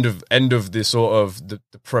the end of the sort of the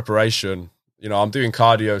preparation, you know, I'm doing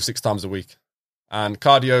cardio 6 times a week. And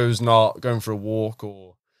cardio's not going for a walk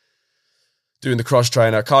or doing the cross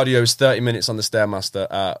trainer. Cardio is 30 minutes on the Stairmaster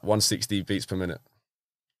at 160 beats per minute,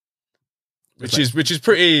 which is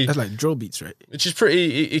pretty. That's like drill beats, right? Which is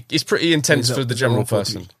pretty. It's pretty intense for the general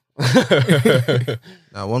person.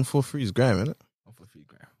 Now 143 is gram, isn't it? 143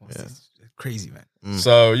 gram. That's crazy, man.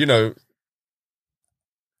 So, you know,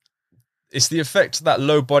 it's the effect that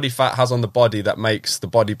low body fat has on the body that makes the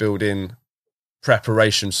bodybuilding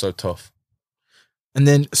preparation so tough. And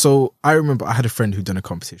then, so I remember I had a friend who'd done a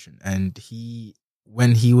competition, and he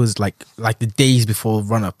when he was like the days before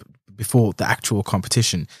run up, before the actual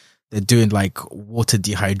competition, they're doing like water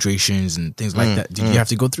dehydrations and things like that. Did you have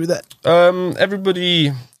to go through that?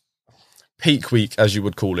 Everybody, peak week, as you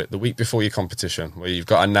would call it, the week before your competition, where you've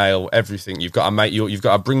got to nail everything. You've got to you've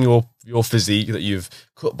got to bring your physique that you've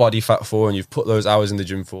cut body fat for and you've put those hours in the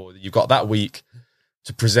gym for. You've got that week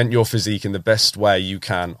to present your physique in the best way you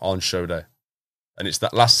can on show day. And it's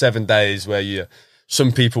that last 7 days where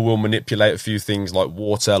some people will manipulate a few things like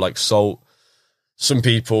water, like salt. Some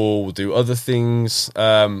people will do other things.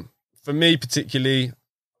 For me particularly,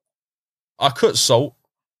 I cut salt,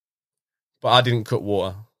 but I didn't cut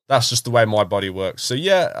water. That's just the way my body works. So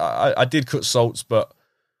yeah, I did cut salts, but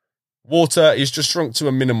water is just shrunk to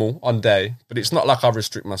a minimal on day, but it's not like I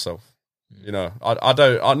restrict myself. You know,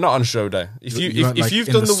 I'm not on show day. If you've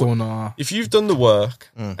done the sauna, if you've done the work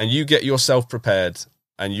and you get yourself prepared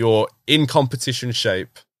and you're in competition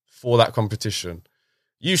shape for that competition,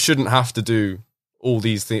 you shouldn't have to do all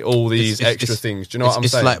these extra things. Do you know what I'm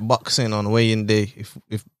saying? It's like boxing on weigh-in day.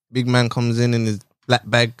 If big man comes in his black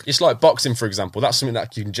bag, it's like boxing, for example. That's something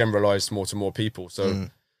that you can generalize more to more people. So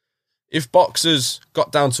if boxers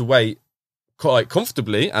got down to weight quite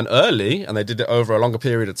comfortably and early, and they did it over a longer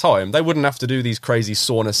period of time, they wouldn't have to do these crazy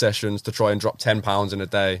sauna sessions to try and drop 10 pounds in a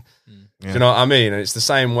day. Do you know what I mean? And it's the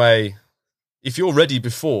same way. If you're ready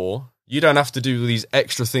before, you don't have to do these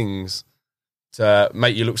extra things to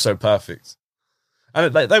make you look so perfect.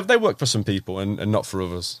 And they work for some people and not for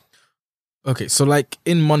others. Okay, so like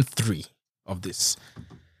in month 3 of this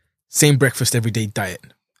same breakfast every day diet,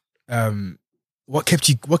 what keeps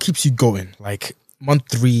you going? Like month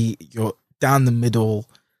 3, you're down the middle.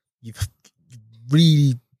 You've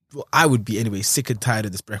really, well, I would be anyway, sick and tired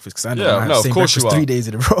of this breakfast because I know I have the same breakfast 3 days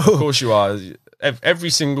in a row. Of course you are. Every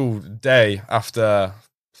single day after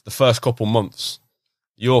the first couple months,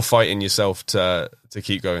 you're fighting yourself to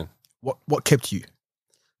keep going. What kept you?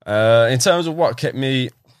 In terms of what kept me,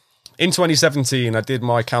 in 2017, I did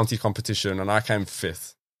my county competition and I came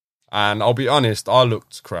 5th. And I'll be honest, I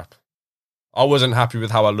looked crap. I wasn't happy with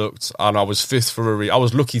how I looked, and I was 5th for a reason. I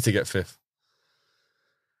was lucky to get 5th.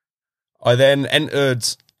 I then entered,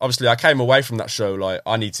 obviously I came away from that show like,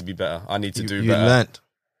 I need to be better. I need to do better. Learned.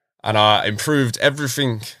 And I improved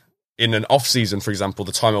everything in an off season, for example,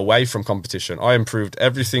 the time away from competition. I improved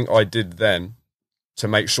everything I did then to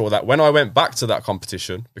make sure that when I went back to that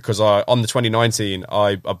competition, because on the 2019,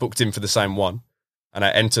 I booked in for the same one and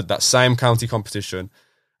I entered that same county competition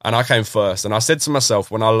and I came 1st. And I said to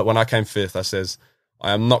myself, when I came 5th, I says,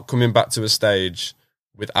 I am not coming back to a stage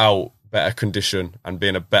without better condition and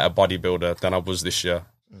being a better bodybuilder than I was this year.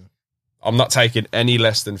 I'm not taking any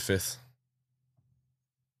less than 5th.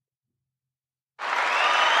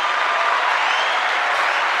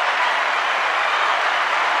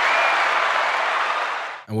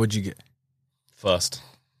 And what'd you get? 1st.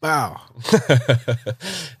 Wow.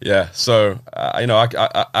 Yeah. So,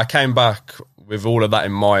 I came back with all of that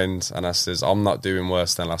in mind and I says, I'm not doing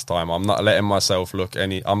worse than last time. I'm not letting myself look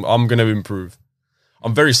I'm going to improve.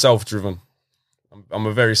 I'm very self-driven. I'm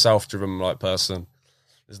a very self-driven person.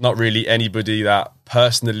 There's not really anybody that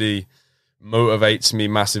personally motivates me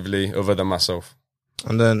massively other than myself.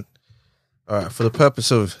 And then, all right, for the purpose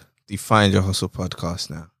of the Find Your Hustle podcast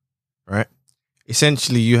now, right?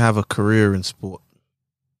 Essentially, you have a career in sport.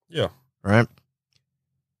 Yeah. Right?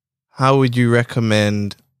 How would you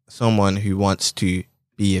recommend someone who wants to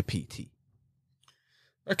be a PT?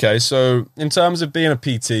 Okay, so in terms of being a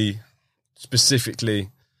PT specifically,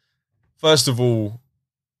 first of all,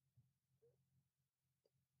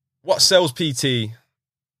 what sells PT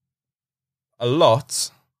a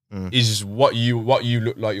lot is what you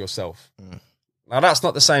look like yourself. Now that's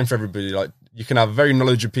not the same for everybody. Like you can have very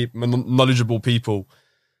knowledgeable people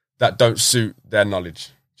that don't suit their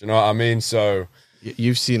knowledge. Do you know what I mean? So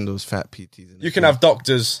you've seen those fat PTs. You can have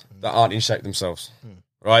doctors that aren't in shape themselves,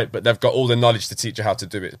 right? But they've got all the knowledge to teach you how to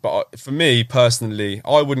do it. But for me personally,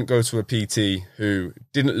 I wouldn't go to a PT who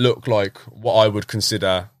didn't look like what I would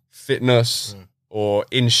consider fitness or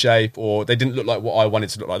in shape, or they didn't look like what I wanted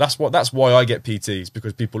to look like. That's why I get PTs,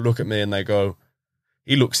 because people look at me and they go,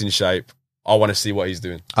 he looks in shape. I want to see what he's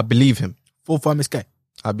doing. I believe him. Full farmers guy.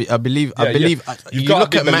 I believe. You've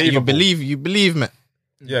got to be believable. You believe me.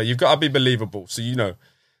 Yeah, you've got to be believable. So,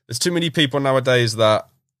 there's too many people nowadays that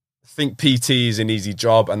think PT is an easy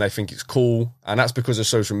job and they think it's cool. And that's because of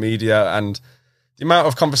social media. And the amount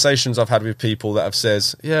of conversations I've had with people that have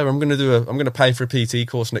says, yeah, I'm going to pay for a PT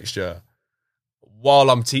course next year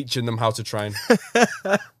while I'm teaching them how to train.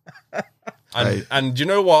 And you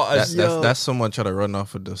know what? That's someone trying to run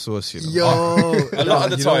off with the sauce, you know. Yo, A lot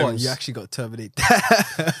of the you know what? times- you actually got to terminate.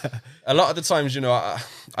 A lot of the times, you know,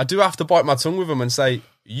 I do have to bite my tongue with them and say,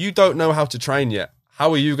 you don't know how to train yet.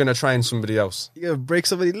 How are you going to train somebody else? You gonna break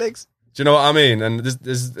somebody's legs? Do you know what I mean? And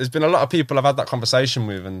there's been a lot of people I've had that conversation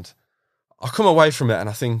with, and I come away from it and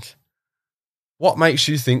I think, what makes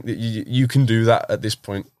you think that you can do that at this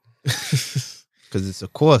point? Because it's a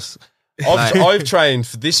course. I've trained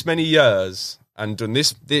for this many years and done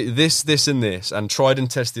this, and this, and tried and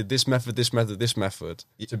tested this method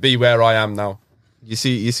to be where I am now. You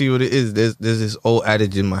see what it is? There's this old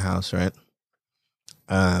adage in my house, right?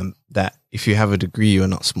 That if you have a degree, you're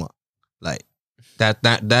not smart. Like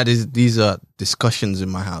these are discussions in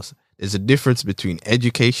my house. There's a difference between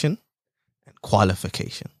education and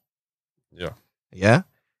qualification. Yeah. Yeah.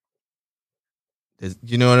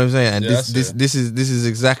 You know what I'm saying? And Yeah, this is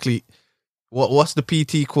exactly what's the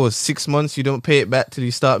PT course? 6 months, you don't pay it back till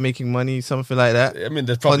you start making money, something like that. I mean,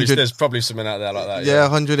 there's probably something out there like that. Yeah,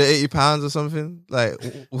 £180 or something, like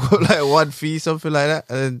one fee, something like that.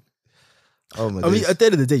 And oh my! I mean, at the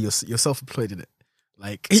end of the day, you're self-employed in it.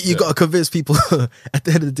 Like you got to convince people. At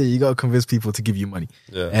the end of the day, you got to convince people to give you money.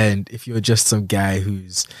 Yeah. And if you're just some guy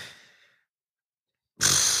who's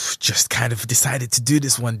just kind of decided to do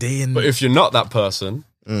this one day, and But if you're not that person,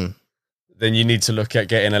 then you need to look at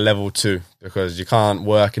getting a level 2, because you can't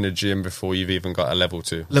work in a gym before you've even got a level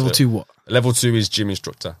 2. level So 2 what? a level 2 is gym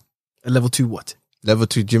instructor. A level 2 what? Level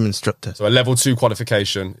 2 gym instructor. So a level 2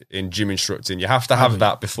 qualification in gym instructing. You have to have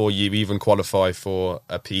that before you even qualify for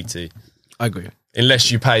a PT. I agree.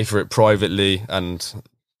 Unless you pay for it privately and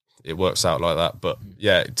it works out like that. But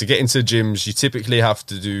yeah, to get into gyms, you typically have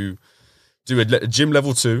to do a gym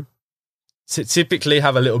level 2, typically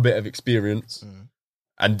have a little bit of experience,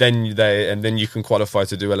 and then you can qualify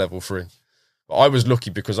to do a level 3. But I was lucky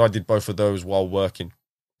because I did both of those while working.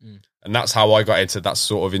 And that's how I got into that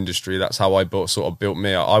sort of industry. That's how I built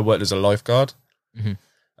me. I worked as a lifeguard in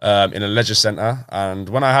a leisure centre. And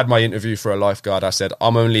when I had my interview for a lifeguard, I said,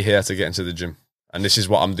 I'm only here to get into the gym. And this is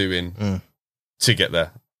what I'm doing to get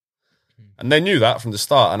there. And they knew that from the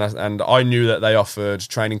start. And I knew that they offered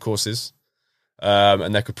training courses.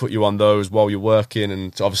 And they could put you on those while you're working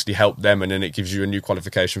and to obviously help them. And then it gives you a new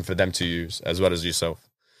qualification for them to use as well as yourself.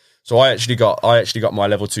 So I actually got my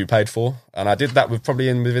level 2 paid for, and I did that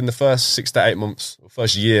within the first 6 to 8 months,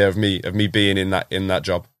 first year of me being in that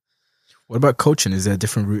job. What about coaching? Is there a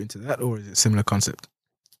different route into that, or is it a similar concept?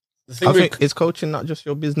 I think is coaching not just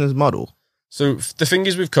your business model? So the thing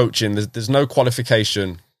is with coaching, there's no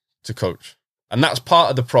qualification to coach, and that's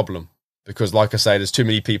part of the problem because, like I say, there's too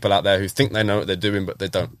many people out there who think they know what they're doing, but they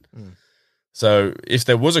don't. So if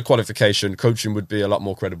there was a qualification, coaching would be a lot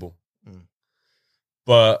more credible.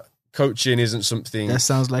 But coaching isn't something. That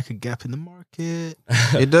sounds like a gap in the market.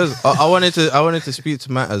 It does. I wanted to speak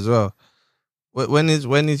to Matt as well. When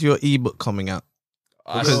is your ebook coming out?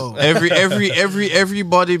 Because every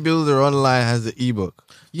bodybuilder online has an ebook.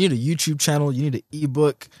 You need a YouTube channel. You need an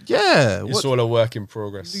ebook. Yeah, It's all a work in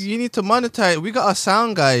progress. You need to monetize. We got a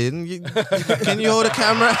sound guy. And can you hold a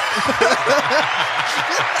camera?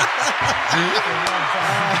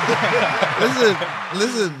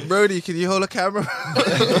 Listen, Brody, can you hold a camera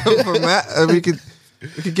for Matt? And we could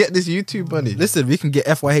get this YouTube money. Listen, we can get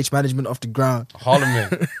FYH management off the ground. Holler me.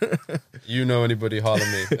 You know anybody, holler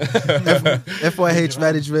me. FYH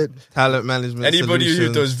management. Talent management. Anybody who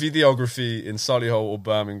solutions. does videography in Solihull or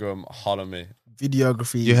Birmingham, holler me.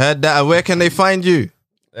 Videography. You heard that? Where can they find you?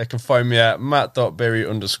 They can find me at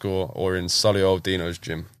matt.berry_ or in Solihull Dino's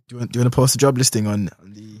gym. Do you want to post a job listing on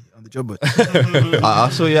the job board? I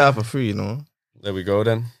saw you out for free, you know. There we go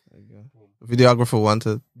then. Videographer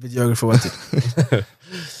wanted. Videographer wanted.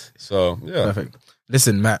 So, yeah. Perfect.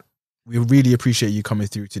 Listen, Matt, we really appreciate you coming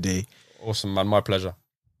through today. Awesome, man. My pleasure.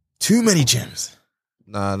 Too many gyms.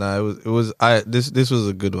 Nah, this was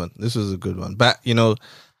a good one. This was a good one. But, you know,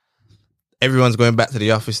 everyone's going back to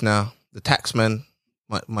the office now. The taxman,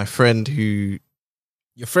 my friend who...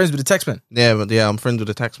 You're friends with the taxman? Yeah, I'm friends with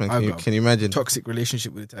the taxman. Can you imagine? Toxic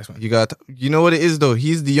relationship with the taxman. You know what it is though?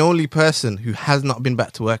 He's the only person who has not been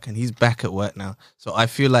back to work and he's back at work now. So I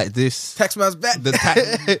feel like this... Taxman's back.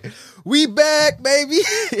 We back, baby.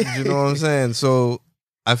 You know what I'm saying? So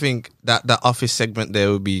I think that office segment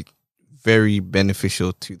there would be very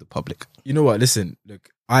beneficial to the public. You know what? Listen, look,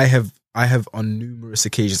 I have on numerous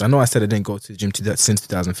occasions. I know I said I didn't go to the gym since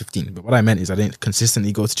 2015, but what I meant is I didn't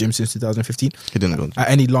consistently go to the gym since 2015. He didn't go at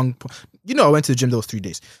any long. I went to the gym those 3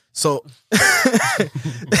 days. So,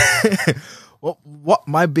 what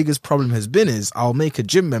my biggest problem has been is I'll make a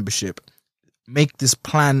gym membership, make this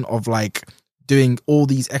plan of like doing all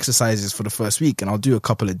these exercises for the first week, and I'll do a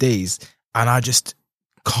couple of days, and I just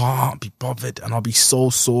can't be bothered, and I'll be so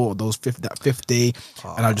sore that fifth day,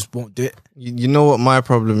 and I just won't do it. You know what my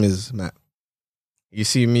problem is, Matt? You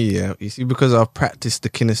see me, yeah? You see, because I've practiced the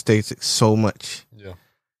kinesthetics so much,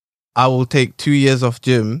 I will take 2 years off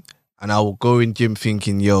gym, and I will go in gym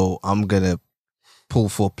thinking, yo, I'm going to pull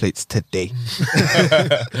 4 plates today.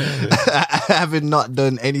 Having not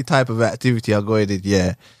done any type of activity, I'll go in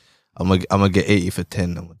and, I'm gonna get 80 for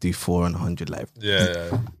 10. I'm gonna do 4 on 100 live.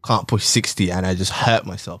 Yeah. Can't push 60, and I just hurt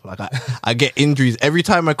myself. Like I get injuries every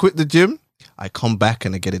time I quit the gym. I come back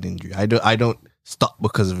and I get an injury. I don't stop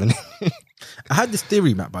because of an injury. I had this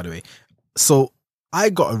theory, Matt, by the way. So I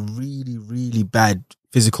got a really, really bad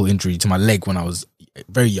physical injury to my leg when I was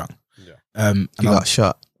very young. Yeah. You got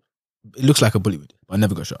shot. It looks like a bully would, but I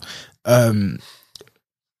never got shot. Got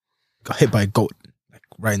hit by a goat, like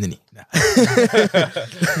right in the knee.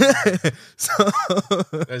 So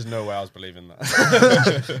There's no way I was believing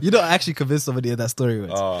that. you know, I actually convinced somebody of that story.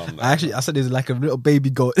 Oh, no. I said it's like a little baby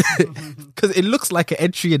goat because it looks like an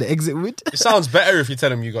entry and an exit would. It sounds better if you tell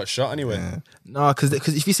them you got shot anyway. Yeah. No, because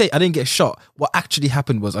if you say I didn't get shot, what actually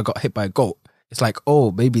happened was I got hit by a goat. It's like, oh,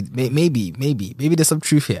 maybe there's some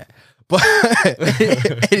truth here. But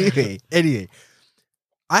anyway,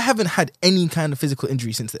 I haven't had any kind of physical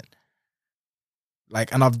injury since then.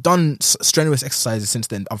 Like, and I've done strenuous exercises since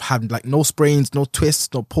then. I've had like no sprains, no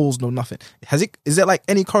twists, no pulls, no nothing. Is there like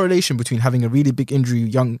any correlation between having a really big injury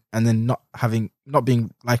young and then not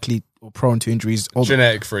being likely or prone to injuries older?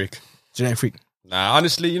 Genetic freak. Nah,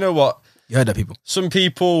 honestly, you know what? You heard that, people. Some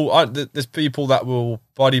people, there's people that will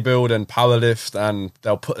bodybuild and powerlift and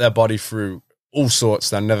they'll put their body through all sorts.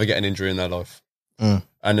 They'll never get an injury in their life.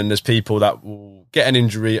 And then there's people that will get an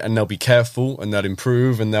injury and they'll be careful and they'll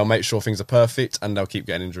improve and they'll make sure things are perfect and they'll keep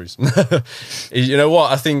getting injuries. You know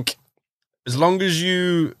what? I think as long as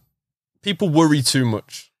people worry too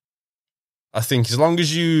much. I think as long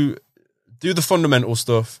as you do the fundamental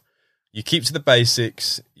stuff, you keep to the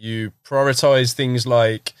basics, you prioritize things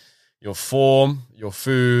like your form, your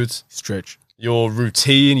food, Stretch. your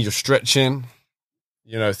routine, your stretching,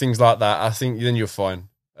 things like that. I think then you're fine.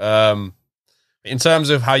 In terms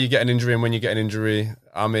of how you get an injury and when you get an injury,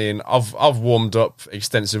 I mean, I've warmed up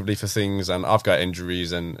extensively for things and I've got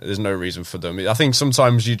injuries and there's no reason for them. I think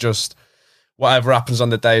sometimes whatever happens on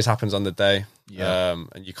the day happens on the day. Yeah.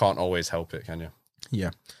 And you can't always help it, can you?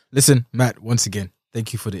 Yeah. Listen, Matt, once again,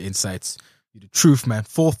 thank you for the insights. You're the truth, man.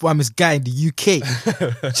 Fourth warmest guy in the UK.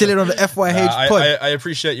 Chilling on the FYH pod. I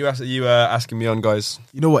appreciate you asking me on, guys.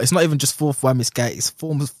 You know what? It's not even just fourth warmest guy. It's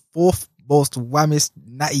fourth most warmest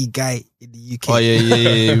natty guy in the UK. Oh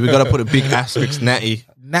yeah. We gotta put a big asterisk. Natty.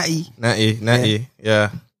 Yeah.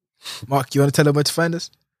 Mark, you want to tell them where to find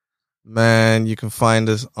us? Man, you can find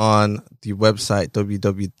us on the website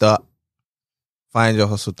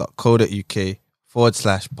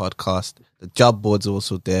www.findyourhustle.co.uk/podcast. The job board's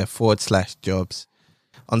also there /jobs.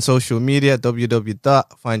 On social media,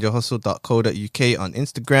 www.findyourhustle.co.uk on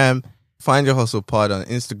Instagram, Find Your Hustle Pod on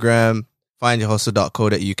Instagram,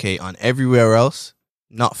 findyourhustle.co.uk on everywhere else,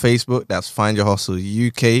 not Facebook. That's Find Your Hustle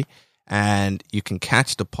UK. And you can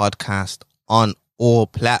catch the podcast on all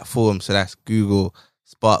platforms. So that's Google,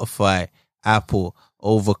 Spotify, Apple,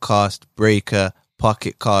 Overcast, Breaker,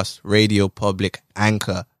 Pocket Cast, Radio Public,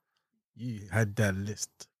 Anchor. You had that list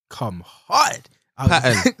come hard.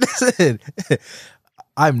 Pattern. Listen,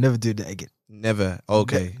 I'm never doing that again. Never.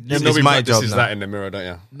 Okay. It's my job now. That in the mirror, don't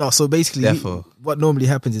you? No, so basically, Therefore. what normally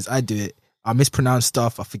happens is I do it. I mispronounce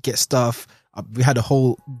stuff. I forget stuff. We had a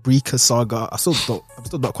whole Breaker saga. I'm still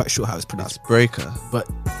not quite sure how it's pronounced. It's Breaker. But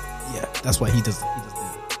yeah, that's why he does the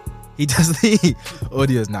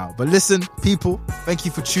audios now. But listen, people, thank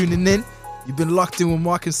you for tuning in. You've been locked in with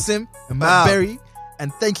Mark and Sim and Matt Berry.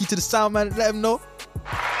 And thank you to the sound man. Let him know.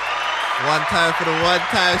 One time for the one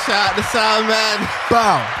time. Shout out the sound man.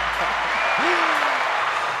 Bow.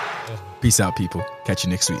 Peace out, people. Catch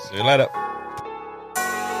you next week. See you later.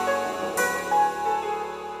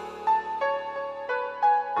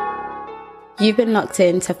 You've been locked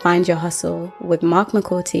in to Find Your Hustle with Mark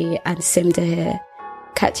McCourty and Sim Dahir.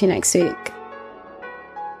 Catch you next week.